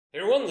Hey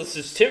everyone, this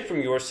is Tim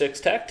from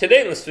YourSixTech. Today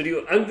in this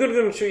video, I'm going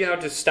to show you how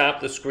to stop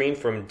the screen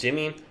from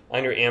dimming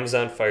on your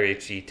Amazon Fire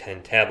HD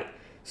 10 tablet.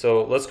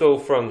 So let's go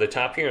from the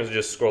top here and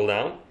just scroll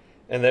down,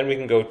 and then we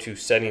can go to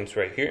settings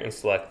right here and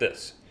select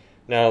this.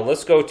 Now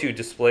let's go to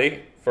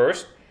display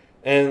first,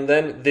 and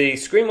then the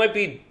screen might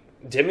be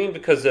dimming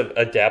because of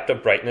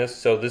adaptive brightness.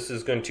 So this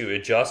is going to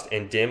adjust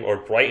and dim or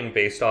brighten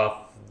based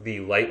off the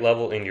light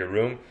level in your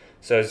room.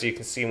 So as you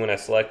can see when I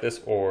select this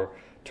or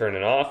turn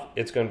it off,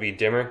 it's going to be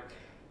dimmer.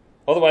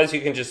 Otherwise, you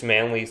can just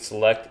manually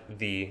select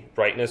the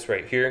brightness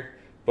right here,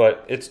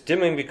 but it's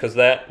dimming because of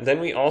that.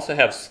 Then we also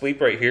have sleep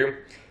right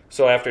here.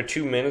 So after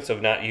 2 minutes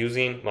of not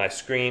using, my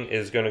screen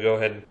is going to go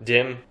ahead and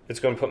dim.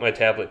 It's going to put my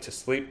tablet to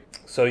sleep.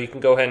 So you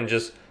can go ahead and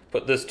just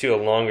put this to a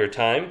longer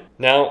time.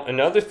 Now,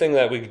 another thing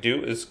that we could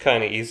do is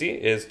kind of easy,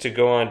 is to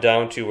go on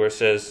down to where it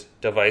says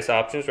device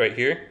options right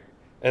here,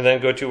 and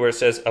then go to where it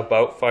says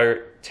about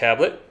Fire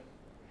tablet,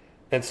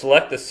 and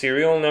select the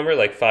serial number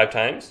like 5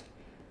 times.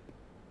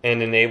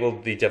 And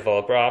enable the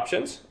developer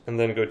options, and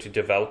then go to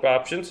developer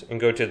options and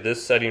go to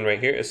this setting right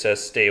here. It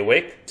says stay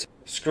awake.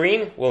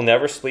 Screen will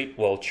never sleep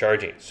while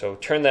charging. So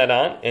turn that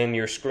on and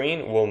your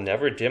screen will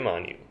never dim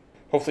on you.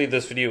 Hopefully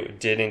this video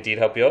did indeed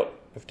help you out.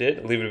 If it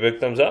did, leave it a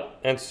big thumbs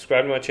up and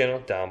subscribe to my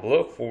channel down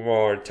below for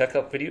more tech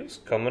help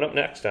videos coming up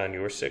next on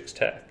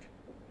YourSixTech.